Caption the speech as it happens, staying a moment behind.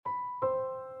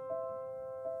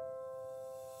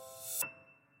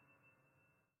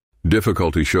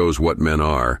Difficulty shows what men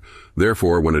are.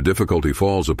 Therefore, when a difficulty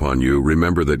falls upon you,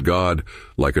 remember that God,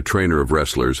 like a trainer of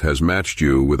wrestlers, has matched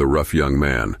you with a rough young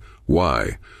man.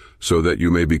 Why? So that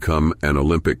you may become an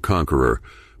Olympic conqueror,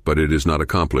 but it is not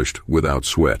accomplished without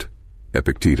sweat.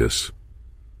 Epictetus.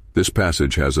 This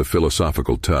passage has a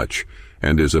philosophical touch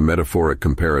and is a metaphoric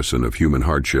comparison of human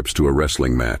hardships to a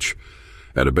wrestling match.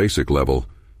 At a basic level,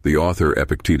 the author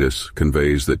Epictetus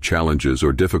conveys that challenges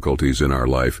or difficulties in our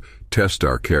life test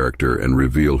our character and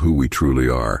reveal who we truly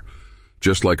are.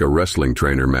 Just like a wrestling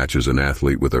trainer matches an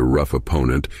athlete with a rough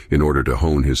opponent in order to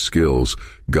hone his skills,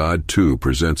 God too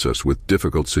presents us with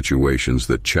difficult situations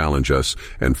that challenge us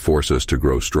and force us to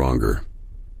grow stronger.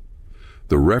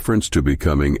 The reference to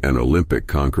becoming an Olympic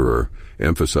conqueror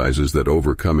emphasizes that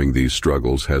overcoming these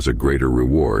struggles has a greater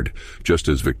reward, just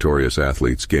as victorious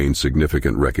athletes gain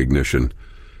significant recognition.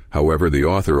 However, the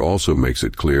author also makes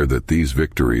it clear that these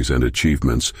victories and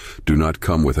achievements do not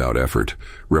come without effort,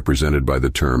 represented by the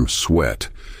term sweat.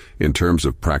 In terms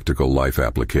of practical life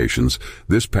applications,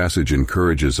 this passage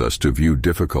encourages us to view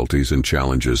difficulties and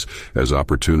challenges as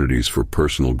opportunities for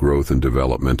personal growth and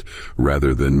development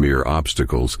rather than mere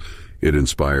obstacles. It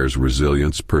inspires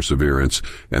resilience, perseverance,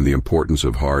 and the importance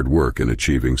of hard work in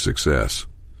achieving success.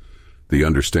 The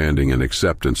understanding and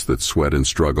acceptance that sweat and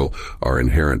struggle are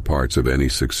inherent parts of any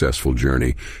successful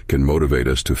journey can motivate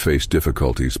us to face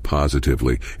difficulties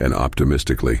positively and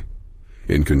optimistically.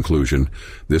 In conclusion,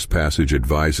 this passage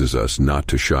advises us not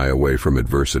to shy away from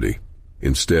adversity.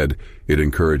 Instead, it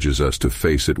encourages us to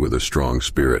face it with a strong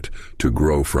spirit, to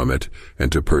grow from it, and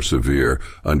to persevere,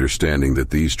 understanding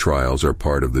that these trials are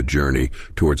part of the journey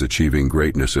towards achieving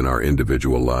greatness in our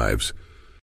individual lives.